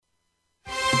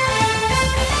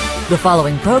The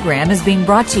following program is being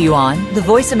brought to you on the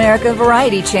Voice America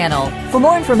Variety Channel. For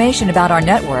more information about our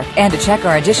network and to check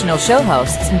our additional show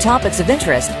hosts and topics of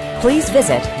interest, please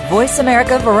visit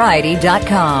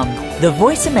voiceamericavariety.com. The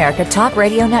Voice America Talk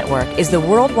Radio Network is the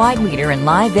worldwide leader in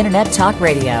live Internet talk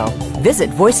radio. Visit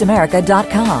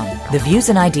voiceamerica.com. The views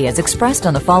and ideas expressed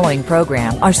on the following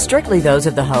program are strictly those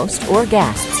of the host or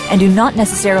guests and do not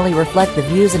necessarily reflect the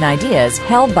views and ideas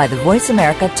held by the Voice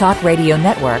America Talk Radio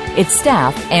Network, its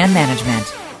staff, and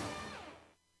management.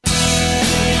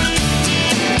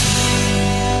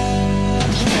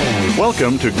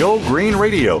 Welcome to Go Green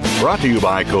Radio, brought to you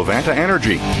by Covanta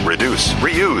Energy. Reduce,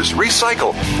 reuse,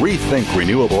 recycle, rethink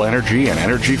renewable energy and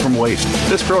energy from waste.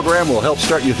 This program will help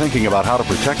start you thinking about how to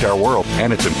protect our world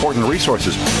and its important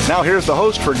resources. Now here's the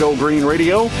host for Go Green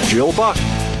Radio, Jill Buck.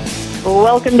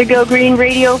 Welcome to Go Green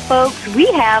Radio, folks. We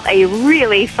have a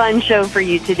really fun show for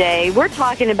you today. We're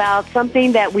talking about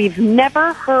something that we've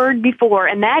never heard before,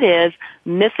 and that is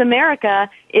Miss America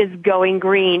is going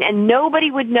green. And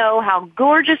nobody would know how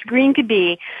gorgeous green could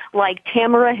be like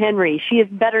Tamara Henry. She is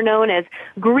better known as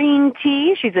Green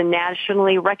Tea. She's a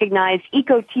nationally recognized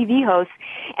eco-TV host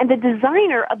and the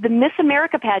designer of the Miss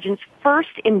America pageant's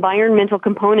first environmental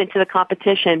component to the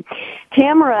competition.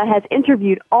 Tamara has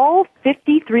interviewed all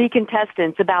 53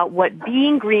 contestants about what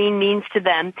being green means to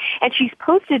them, and she's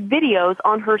posted videos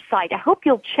on her site. I hope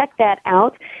you'll check that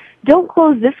out. Don't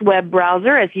close this web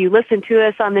browser as you listen to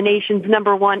us on the nation's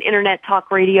 #1 Internet talk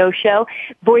radio show,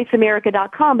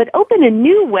 voiceamerica.com, but open a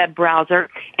new web browser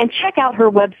and check out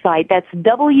her website. That's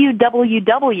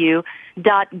www.green,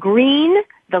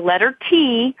 the letter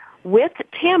T, with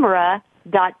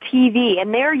Tamara.tv.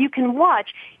 And there you can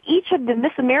watch each of the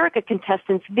Miss America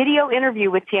contestants' video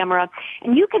interview with Tamara,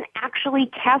 and you can actually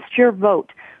cast your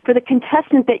vote for the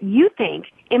contestant that you think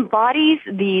embodies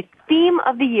the theme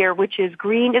of the year, which is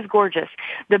green is gorgeous,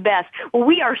 the best. Well,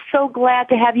 we are so glad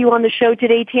to have you on the show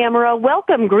today, Tamara.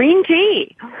 Welcome, Green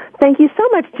Tea. Thank you so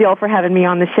much, Jill, for having me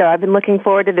on the show. I've been looking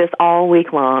forward to this all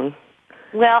week long.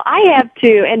 Well, I have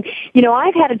too. And, you know,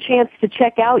 I've had a chance to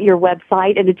check out your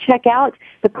website and to check out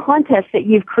the contest that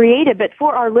you've created. But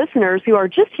for our listeners who are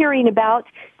just hearing about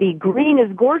the Green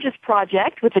is Gorgeous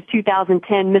project with the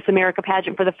 2010 Miss America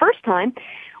pageant for the first time,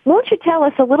 won't you tell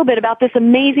us a little bit about this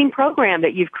amazing program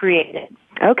that you've created?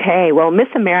 Okay, well, Miss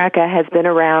America has been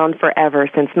around forever,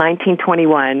 since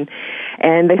 1921,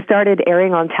 and they started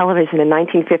airing on television in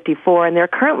 1954, and they're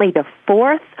currently the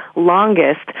fourth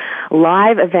longest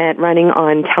live event running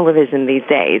on television these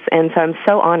days. And so I'm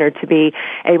so honored to be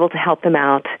able to help them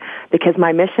out, because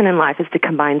my mission in life is to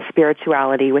combine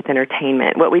spirituality with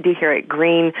entertainment. What we do here at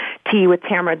Green Tea with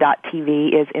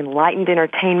Tamara.tv is enlightened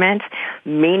entertainment,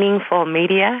 meaningful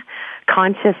media,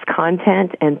 conscious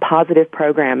content, and positive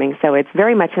programming. So it's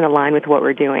very much in line with what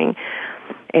we're doing.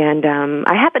 And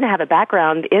I happen to have a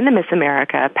background in the Miss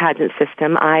America pageant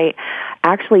system. I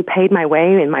actually paid my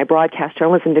way in my broadcast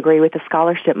journalism degree with the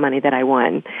scholarship money that I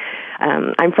won.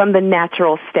 I'm from the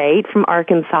natural state, from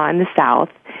Arkansas in the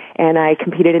South, and I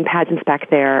competed in pageants back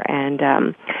there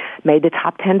and made the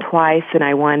top 10 twice, and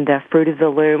I won the Fruit of the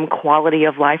Loom Quality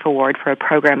of Life Award for a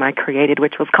program I created,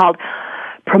 which was called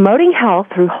Promoting Health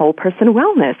Through Whole Person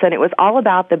Wellness, and it was all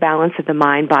about the balance of the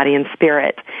mind, body, and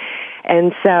spirit.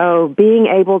 And so being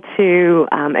able to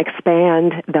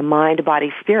expand the mind,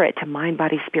 body, spirit to mind,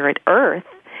 body, spirit, earth,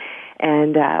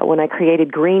 and when I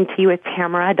created Green Tea with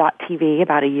Tamara.tv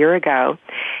about a year ago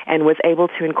and was able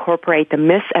to incorporate the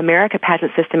Miss America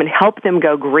pageant system and help them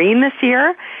go green this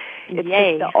year, it's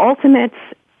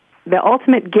the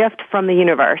ultimate gift from the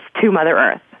universe to Mother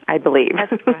Earth, I believe.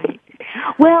 That's right.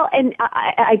 Well, and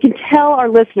I can tell our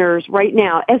listeners right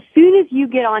now, as soon as you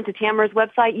get onto Tamara's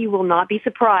website, you will not be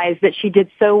surprised that she did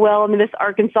so well in the Miss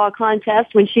Arkansas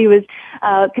contest when she was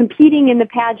competing in the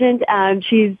pageant.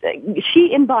 She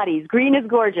embodies green is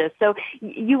gorgeous, so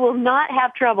you will not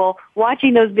have trouble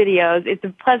watching those videos. It's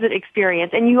a pleasant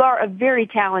experience, and you are a very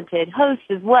talented host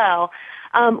as well.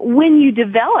 When you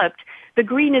developed the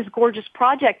Green is Gorgeous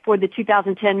project for the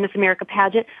 2010 Miss America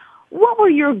pageant, what were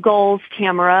your goals,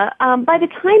 Tamara? By the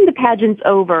time the pageant's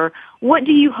over, what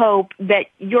do you hope that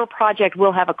your project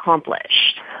will have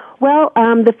accomplished? Well,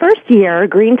 the first year,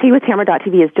 Green Tea with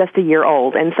Tamara.tv is just a year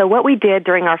old. And so what we did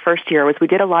during our first year was we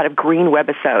did a lot of green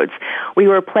webisodes. We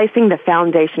were placing the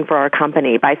foundation for our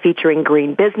company by featuring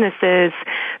green businesses,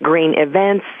 green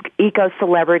events,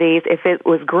 eco-celebrities. If it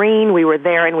was green, we were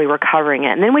there and we were covering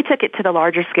it. And then we took it to the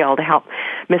larger scale to help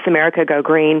Miss America go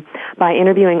green by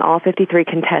interviewing all 53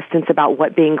 contestants about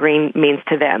what being green means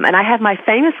to them. And I have my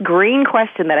famous green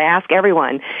question that I ask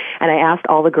everyone, and I asked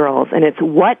all the girls, and it's,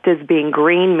 what does being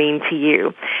green mean mean to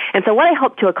you? And so what I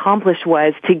hoped to accomplish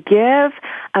was to give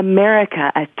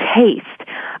America a taste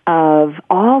of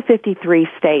all 53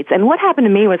 states. And what happened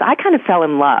to me was I kind of fell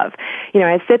in love.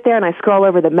 I sit there and I scroll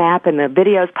over the map and the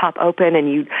videos pop open and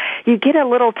you get a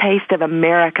little taste of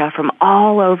America from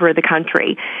all over the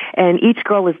country. And each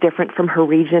girl is different from her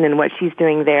region and what she's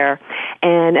doing there.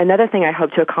 And another thing I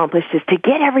hope to accomplish is to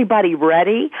get everybody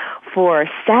ready for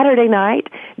Saturday night,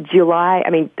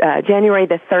 January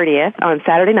the 30th, on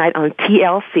Saturday night on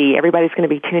TLC. Everybody's going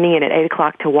to be tuning in at 8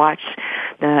 o'clock to watch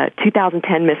the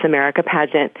 2010 Miss America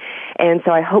pageant. And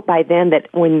so I hope by then that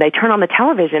when they turn on the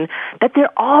television, that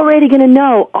they're already going to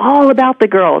know all about the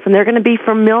girls and they're going to be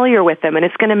familiar with them. And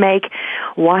it's going to make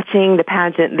watching the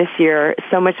pageant this year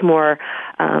so much more,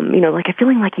 like a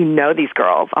feeling like you know these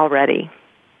girls already.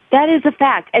 That is a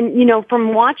fact. And,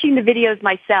 from watching the videos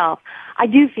myself, I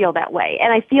do feel that way.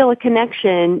 And I feel a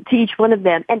connection to each one of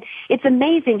them. And it's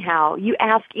amazing how you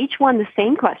ask each one the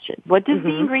same question. What does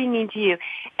being green mean to you?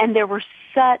 And there were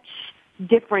such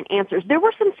different answers. There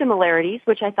were some similarities,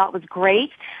 which I thought was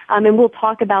great. And we'll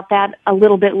talk about that a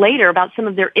little bit later, about some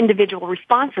of their individual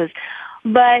responses.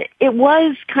 But it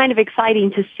was kind of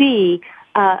exciting to see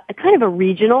a kind of a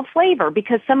regional flavor,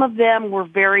 because some of them were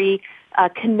very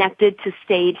connected to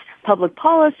state public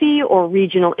policy or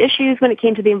regional issues when it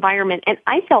came to the environment. And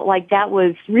I felt like that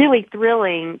was really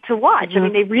thrilling to watch. I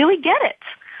mean, they really get it.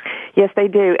 Yes, they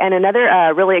do. And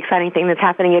another really exciting thing that's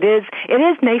happening, it is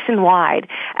nationwide.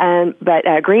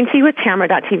 But Green Tea with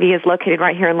Tamara.tv is located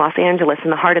right here in Los Angeles,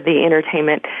 in the heart of the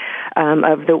entertainment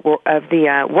of the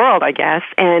world, I guess.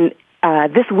 And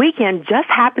this weekend just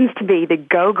happens to be the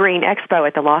Go Green Expo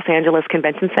at the Los Angeles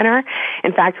Convention Center.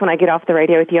 In fact, when I get off the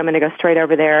radio with you, I'm going to go straight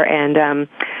over there and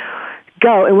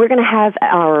go, and we're going to have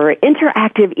our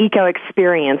interactive eco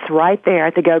experience right there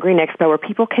at the Go Green Expo, where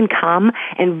people can come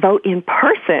and vote in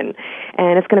person.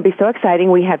 And it's going to be so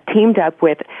exciting. We have teamed up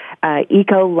with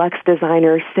Eco Lux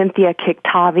designer Cynthia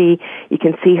Kiktavi. You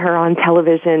can see her on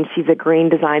television. She's a green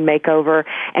design makeover.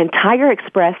 And Tiger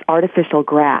Express Artificial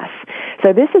Grass.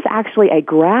 So this is actually a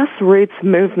grassroots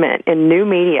movement in new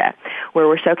media, where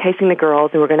we're showcasing the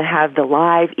girls, and we're going to have the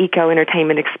live eco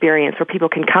entertainment experience where people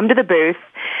can come to the booth,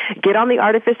 get on the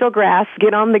artificial grass,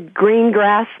 get on the green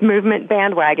grass movement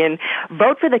bandwagon,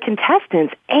 vote for the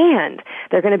contestants, and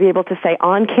they're going to be able to say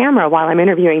on camera while I'm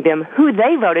interviewing them who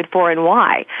they voted for and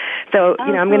why. So,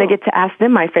 I'm going to get to ask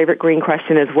them my favorite green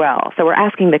question as well. So we're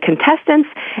asking the contestants,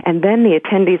 and then the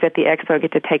attendees at the expo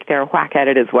get to take their whack at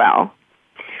it as well.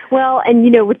 Well, and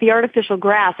with the artificial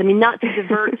grass, not to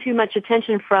divert too much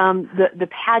attention from the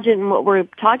pageant and what we're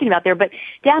talking about there, but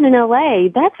down in LA,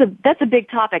 that's a big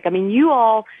topic. You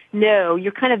all know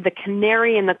you're kind of the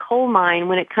canary in the coal mine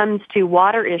when it comes to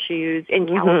water issues in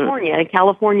California. And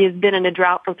California has been in a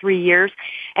drought for 3 years,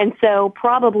 and so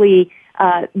probably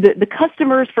the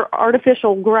customers for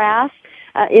artificial grass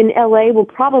in LA will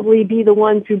probably be the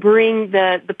ones who bring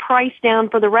the price down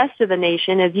for the rest of the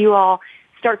nation, as you all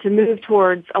start to move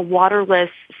towards a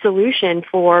waterless solution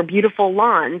for beautiful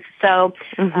lawns. So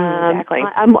exactly.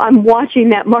 I'm watching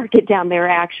that market down there,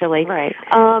 actually. Right.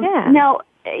 Now,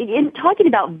 in talking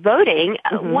about voting,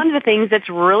 one of the things that's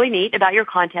really neat about your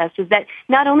contest is that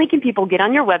not only can people get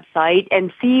on your website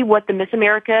and see what the Miss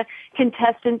America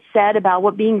contestants said about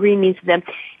what being green means to them,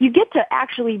 you get to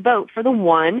actually vote for the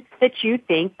one that you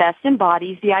think best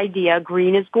embodies the idea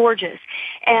green is gorgeous.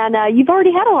 And you've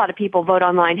already had a lot of people vote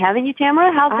online, haven't you,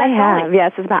 Tamara? How's that going? I have,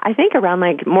 yes. It's I think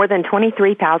around more than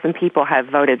 23,000 people have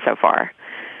voted so far.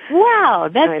 Wow,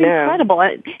 that's incredible.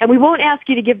 And we won't ask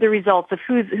you to give the results of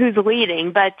who's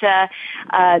leading, but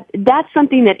that's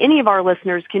something that any of our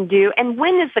listeners can do. And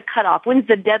when is the cutoff? When's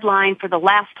the deadline for the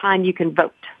last time you can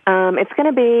vote? It's going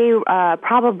to be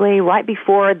probably right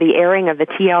before the airing of the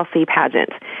TLC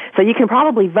pageant. So you can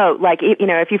probably vote.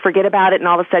 If you forget about it and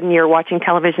all of a sudden you're watching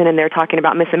television and they're talking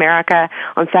about Miss America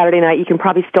on Saturday night, you can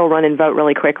probably still run and vote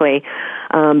really quickly.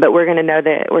 But we're going to know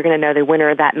the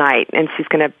winner that night, and she's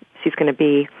going to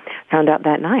be found out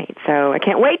that night. So I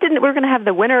can't wait. We're going to have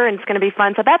the winner, and it's going to be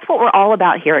fun. So that's what we're all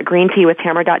about here at Green Tea with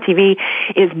Tamara.tv,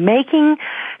 is making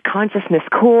consciousness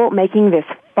cool, making this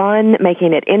fun,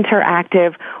 making it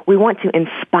interactive. We want to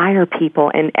inspire people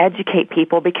and educate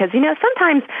people because,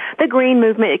 sometimes the green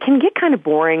movement, it can get kind of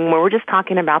boring where we're just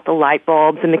talking about the light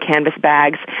bulbs and the canvas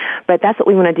bags. But that's what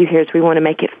we want to do here, is we want to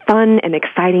make it fun and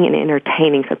exciting and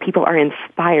entertaining so people are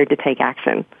inspired to take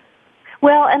action.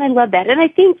 Well, and I love that. And I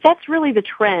think that's really the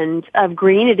trend of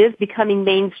green. It is becoming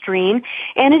mainstream,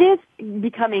 and it is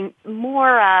becoming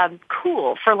more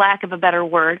cool, for lack of a better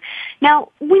word. Now,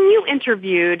 when you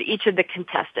interviewed each of the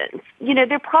contestants,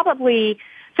 they're probably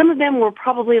Some of them were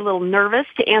probably a little nervous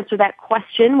to answer that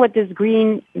question. What does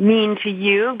green mean to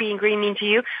you? Being green mean to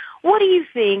you? What do you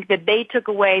think that they took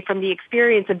away from the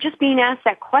experience of just being asked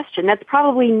that question? That's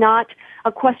probably not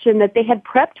a question that they had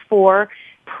prepped for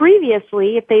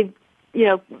previously if they've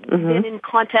been in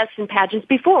contests and pageants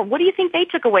before. What do you think they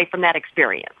took away from that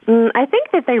experience? I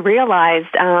think that they realized,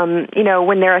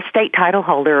 when they're a state title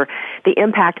holder, the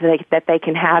impact that they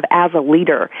can have as a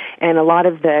leader. And a lot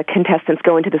of the contestants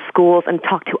go into the schools and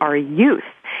talk to our youth.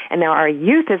 And now our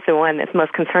youth is the one that's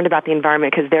most concerned about the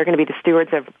environment because they're going to be the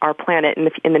stewards of our planet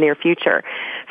in the near future.